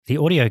The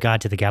audio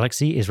guide to the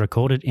galaxy is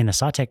recorded in the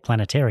SciTech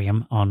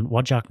Planetarium on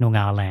Whadjuk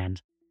Noongar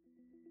land.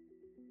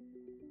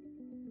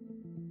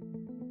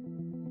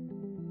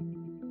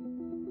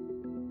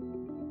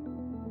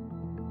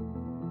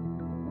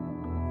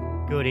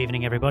 Good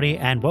evening, everybody,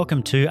 and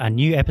welcome to a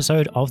new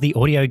episode of the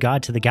audio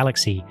guide to the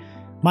galaxy.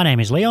 My name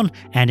is Leon,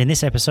 and in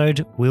this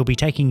episode, we'll be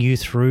taking you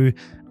through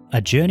a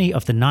journey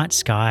of the night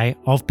sky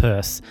of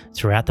Perth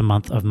throughout the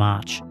month of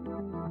March.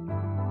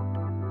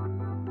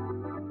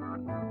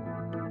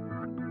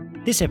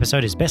 This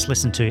episode is best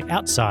listened to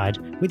outside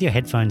with your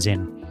headphones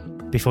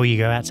in. Before you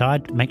go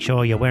outside, make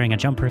sure you're wearing a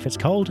jumper if it's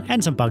cold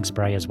and some bug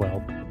spray as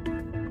well.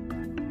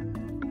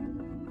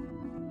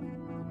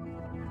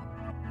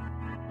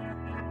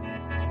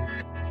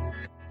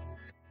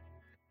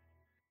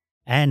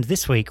 And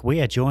this week we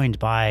are joined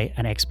by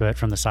an expert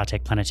from the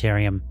SciTech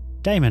Planetarium.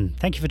 Damon,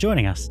 thank you for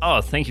joining us.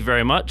 Oh, thank you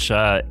very much.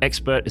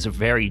 Expert is a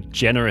very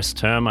generous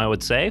term, I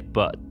would say,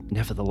 but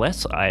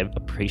nevertheless, I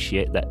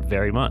appreciate that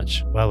very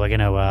much. Well, we're going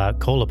to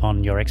call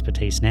upon your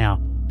expertise now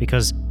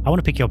because I want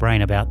to pick your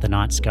brain about the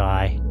night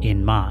sky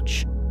in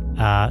March.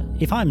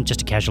 If I'm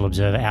just a casual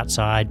observer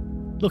outside,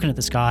 looking at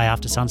the sky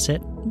after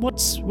sunset, what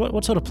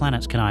sort of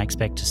planets can I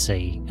expect to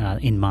see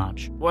in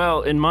March?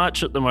 Well, in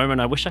March at the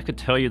moment, I wish I could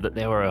tell you that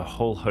there were a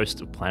whole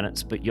host of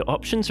planets, but your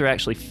options are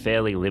actually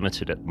fairly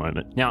limited at the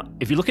moment. Now,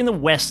 if you look in the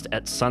west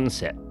at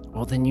sunset,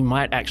 well, then you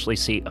might actually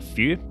see a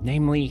few,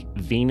 namely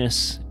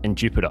Venus and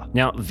Jupiter.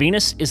 Now,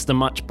 Venus is the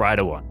much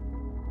brighter one,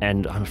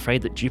 and I'm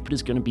afraid that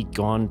Jupiter's going to be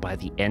gone by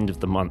the end of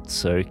the month,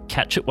 so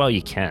catch it while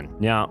you can.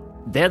 Now,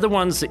 they're the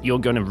ones that you're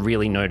going to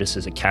really notice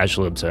as a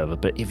casual observer,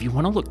 but if you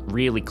want to look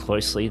really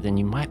closely, then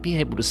you might be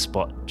able to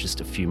spot just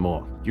a few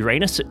more.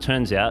 Uranus, it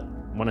turns out,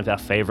 one of our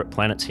favorite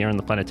planets here in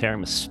the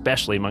planetarium,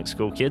 especially amongst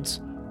school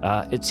kids,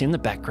 it's in the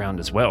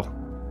background as well.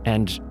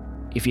 And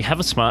if you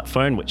have a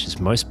smartphone, which is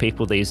most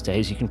people these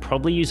days, you can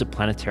probably use a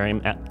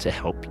planetarium app to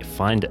help you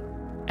find it.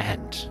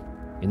 And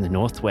in the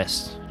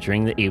northwest,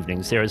 during the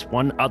evenings, there is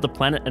one other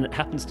planet, and it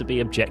happens to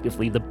be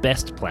objectively the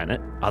best planet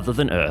other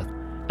than Earth.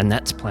 And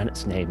that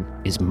planet's name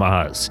is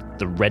Mars,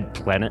 the red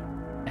planet.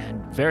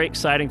 And very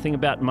exciting thing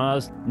about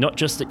Mars, not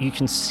just that you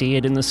can see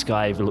it in the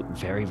sky if you look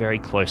very, very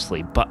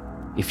closely, but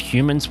if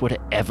humans were to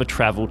ever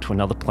travel to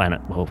another planet,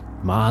 well,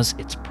 Mars,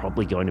 it's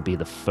probably going to be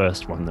the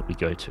first one that we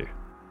go to.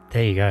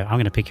 There you go. I'm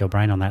going to pick your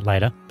brain on that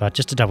later, but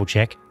just to double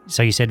check.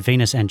 So you said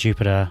Venus and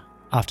Jupiter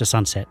after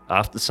sunset.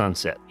 After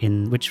sunset.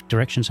 In which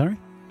direction, sorry?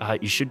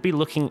 You should be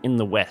looking in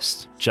the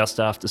west just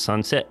after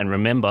sunset. And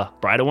remember,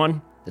 brighter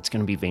one, that's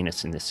going to be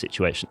Venus in this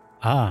situation.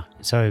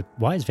 So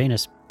why is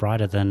Venus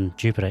brighter than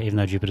Jupiter, even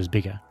though Jupiter's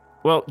bigger?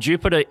 Well,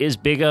 Jupiter is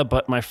bigger,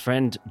 but my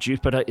friend,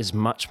 Jupiter is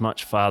much,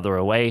 much farther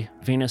away.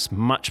 Venus,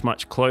 much,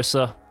 much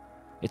closer.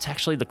 It's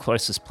actually the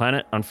closest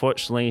planet.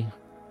 Unfortunately,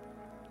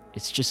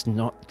 it's just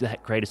not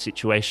that great a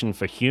situation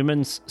for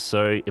humans.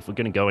 So if we're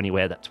going to go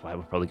anywhere, that's why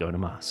we're probably going to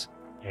Mars.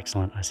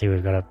 Excellent. I see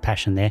we've got a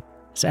passion there.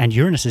 So, and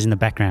Uranus is in the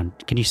background.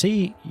 Can you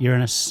see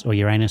Uranus or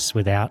Uranus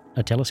without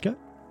a telescope?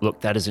 Look,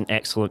 that is an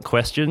excellent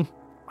question.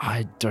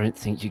 I don't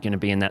think you're going to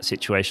be in that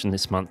situation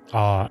this month.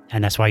 Oh,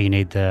 and that's why you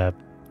need the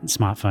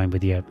smartphone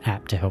with your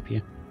app to help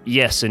you.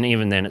 Yes, and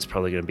even then it's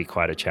probably going to be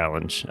quite a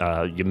challenge.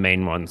 Your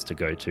main ones to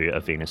go to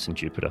are Venus and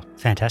Jupiter.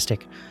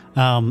 Fantastic.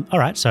 All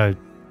right, so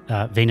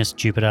Venus,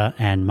 Jupiter,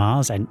 and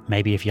Mars, and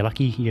maybe if you're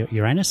lucky,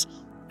 Uranus.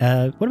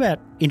 What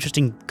about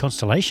interesting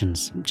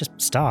constellations? Just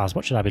stars.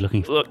 What should I be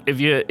looking for? Look, if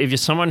you're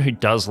someone who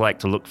does like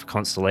to look for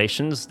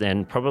constellations,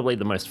 then probably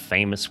the most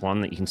famous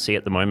one that you can see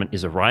at the moment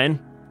is Orion.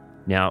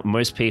 Now,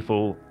 most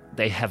people,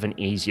 they have an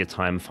easier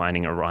time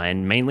finding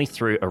Orion, mainly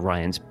through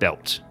Orion's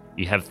belt.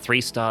 You have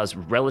 3 stars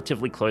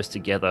relatively close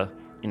together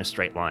in a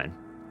straight line.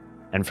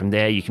 And from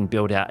there, you can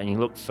build out and you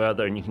look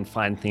further and you can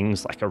find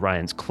things like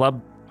Orion's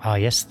club. Oh,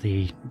 yes,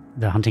 the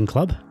hunting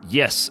club.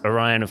 Yes,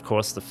 Orion, of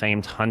course, the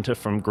famed hunter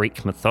from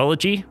Greek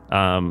mythology.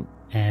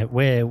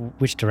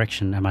 Which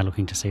direction am I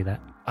looking to see that?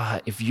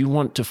 If you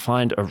want to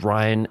find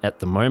Orion at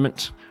the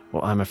moment,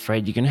 well, I'm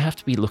afraid you're going to have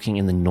to be looking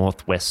in the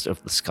northwest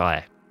of the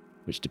sky,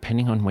 which,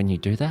 depending on when you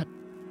do that,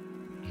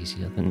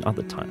 easier than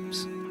other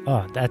times.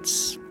 Oh,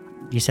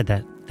 you said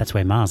that's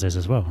where Mars is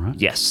as well, right?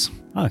 Yes.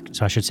 Oh,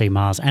 so I should see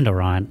Mars and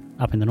Orion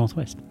up in the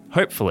northwest.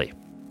 Hopefully.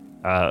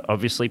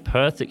 Obviously,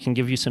 Perth, it can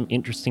give you some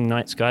interesting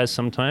night skies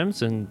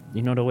sometimes, and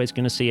you're not always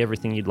going to see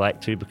everything you'd like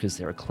to because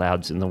there are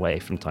clouds in the way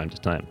from time to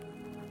time.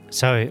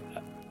 So,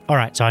 all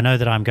right, so I know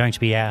that I'm going to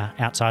be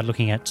outside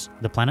looking at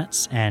the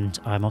planets, and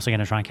I'm also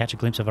going to try and catch a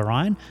glimpse of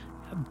Orion.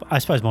 I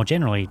suppose more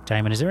generally,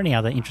 Damon, is there any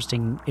other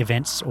interesting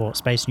events or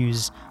space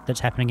news that's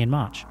happening in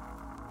March?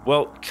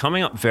 Well,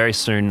 coming up very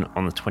soon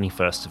on the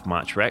 21st of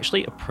March, we're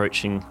actually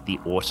approaching the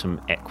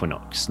autumn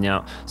equinox.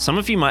 Now, some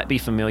of you might be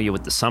familiar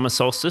with the summer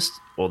solstice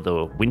or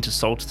the winter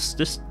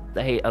solstice.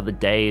 They are the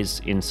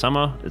days in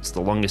summer. It's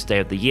the longest day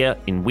of the year.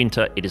 In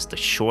winter, it is the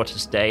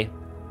shortest day.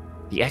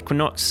 The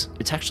equinox,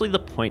 it's actually the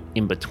point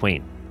in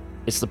between.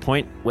 It's the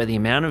point where the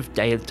amount of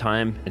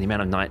daytime and the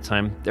amount of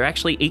nighttime, they're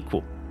actually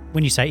equal.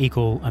 When you say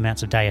equal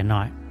amounts of day and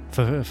night,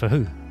 for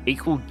who?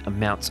 equal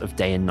amounts of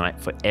day and night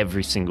for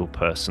every single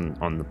person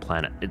on the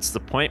planet. It's the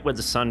point where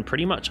the sun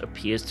pretty much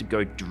appears to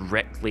go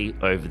directly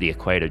over the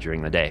equator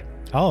during the day.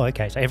 Oh,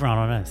 okay. So everyone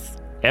on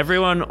Earth.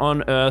 Everyone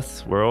on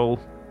Earth, we're all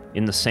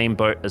in the same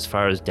boat as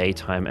far as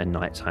daytime and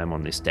nighttime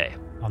on this day.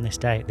 On this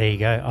day. There you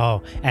go.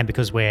 Oh, and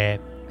because we're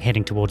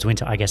heading towards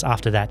winter, I guess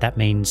after that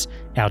means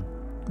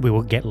we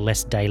will get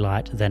less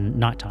daylight than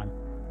nighttime.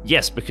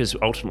 Yes, because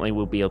ultimately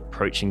we'll be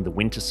approaching the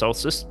winter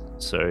solstice.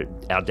 So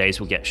our days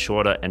will get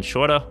shorter and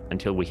shorter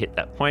until we hit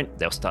that point.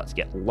 They'll start to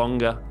get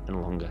longer and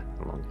longer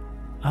and longer.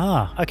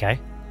 Ah, okay.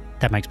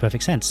 That makes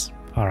perfect sense.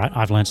 All right,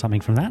 I've learned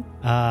something from that.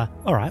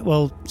 All right,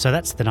 well, so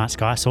that's the night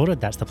sky sorted.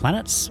 That's the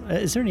planets.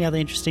 Is there any other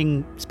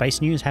interesting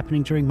space news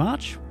happening during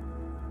March?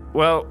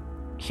 Well,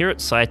 here at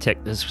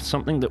SciTech, there's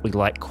something that we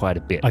like quite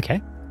a bit.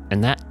 Okay.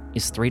 And that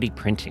is 3D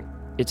printing.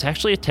 It's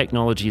actually a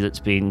technology that's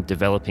been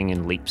developing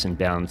in leaps and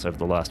bounds over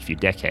the last few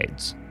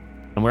decades.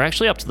 And we're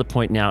actually up to the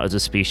point now as a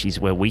species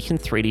where we can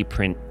 3D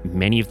print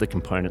many of the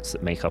components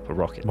that make up a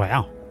rocket.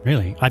 Wow,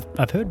 really?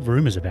 I've heard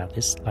rumors about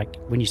this. Like,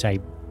 when you say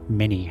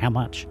many, how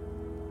much?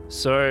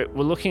 So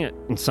we're looking at,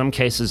 in some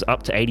cases,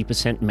 up to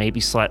 80%,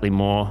 maybe slightly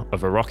more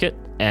of a rocket.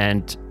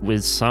 And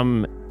with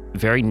some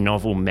very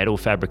novel metal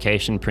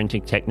fabrication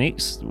printing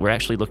techniques, we're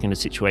actually looking at a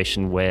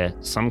situation where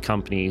some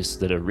companies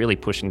that are really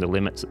pushing the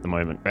limits at the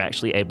moment are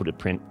actually able to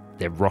print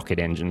their rocket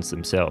engines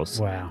themselves.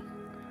 Wow.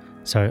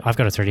 So I've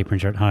got a 3D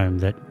printer at home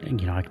that, I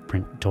can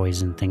print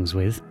toys and things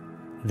with.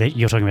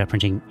 You're talking about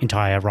printing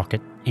entire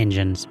rocket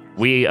engines.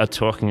 We are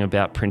talking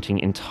about printing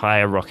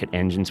entire rocket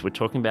engines. We're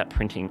talking about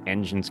printing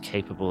engines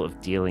capable of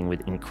dealing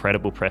with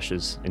incredible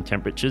pressures and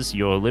temperatures.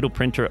 Your little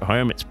printer at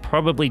home, it's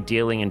probably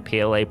dealing in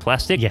PLA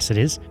plastic. Yes, it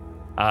is.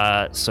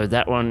 So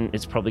that one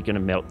is probably going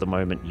to melt the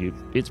moment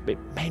it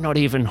may not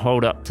even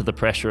hold up to the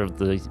pressure of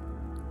the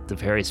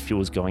various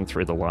fuels going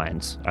through the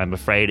lines. I'm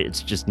afraid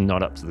it's just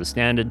not up to the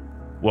standard.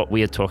 What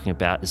we are talking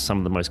about is some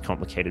of the most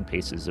complicated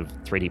pieces of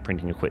 3D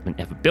printing equipment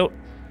ever built.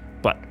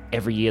 But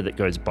every year that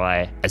goes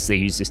by, as they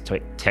use this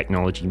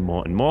technology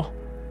more and more,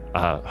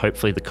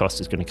 hopefully the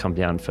cost is going to come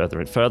down further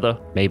and further.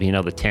 Maybe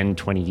another 10,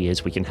 20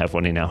 years we can have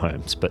one in our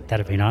homes. But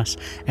that'd be nice.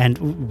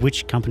 And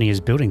which company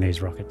is building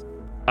these rockets?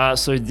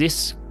 So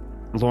this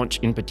launch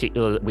in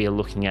particular that we are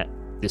looking at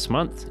this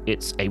month,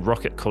 it's a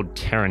rocket called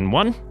Terran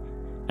 1,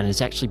 and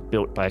it's actually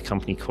built by a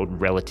company called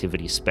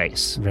Relativity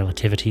Space.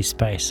 Relativity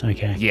Space,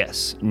 okay.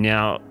 Yes.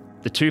 Now,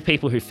 the two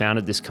people who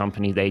founded this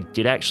company, they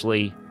did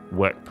actually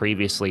work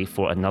previously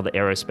for another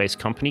aerospace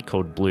company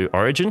called Blue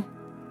Origin,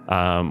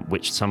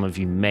 which some of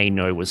you may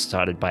know was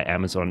started by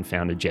Amazon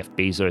founder Jeff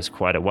Bezos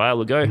quite a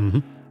while ago.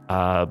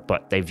 Mm-hmm.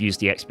 But they've used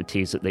the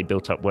expertise that they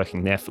built up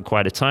working there for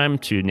quite a time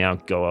to now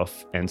go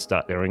off and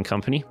start their own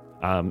company.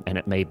 And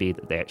it may be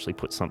that they actually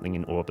put something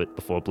in orbit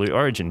before Blue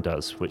Origin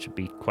does, which would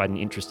be quite an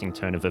interesting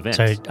turn of events.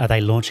 So are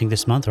they launching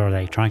this month, or are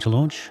they trying to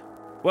launch?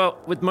 Well,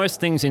 with most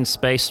things in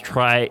space,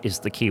 try is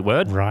the key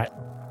word. Right.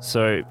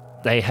 So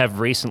they have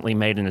recently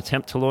made an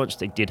attempt to launch.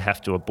 They did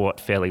have to abort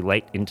fairly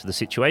late into the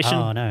situation.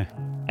 Oh, no.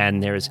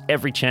 And there is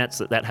every chance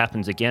that that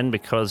happens again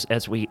because,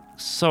 as we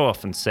so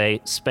often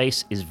say,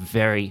 space is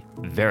very,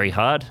 very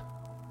hard.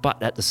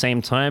 But at the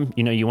same time,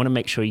 you want to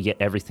make sure you get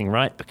everything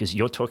right because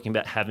you're talking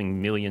about having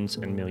millions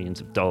and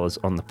millions of dollars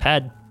on the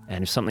pad.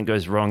 And if something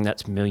goes wrong,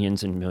 that's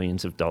millions and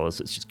millions of dollars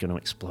that's just going to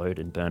explode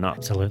and burn up.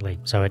 Absolutely.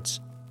 So it's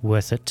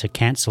worth it to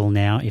cancel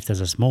now if there's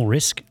a small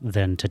risk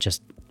than to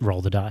just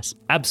roll the dice.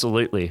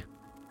 Absolutely.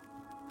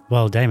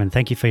 Well, Damon,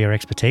 thank you for your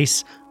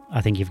expertise.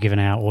 I think you've given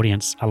our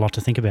audience a lot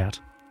to think about.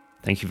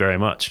 Thank you very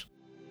much.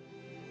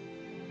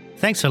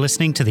 Thanks for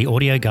listening to the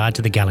Audio Guide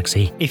to the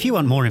Galaxy. If you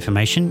want more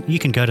information, you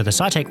can go to the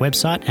SciTech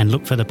website and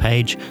look for the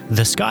page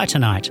The Sky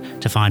Tonight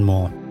to find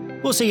more.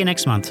 We'll see you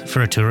next month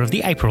for a tour of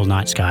the April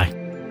night sky.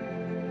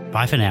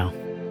 Bye for now.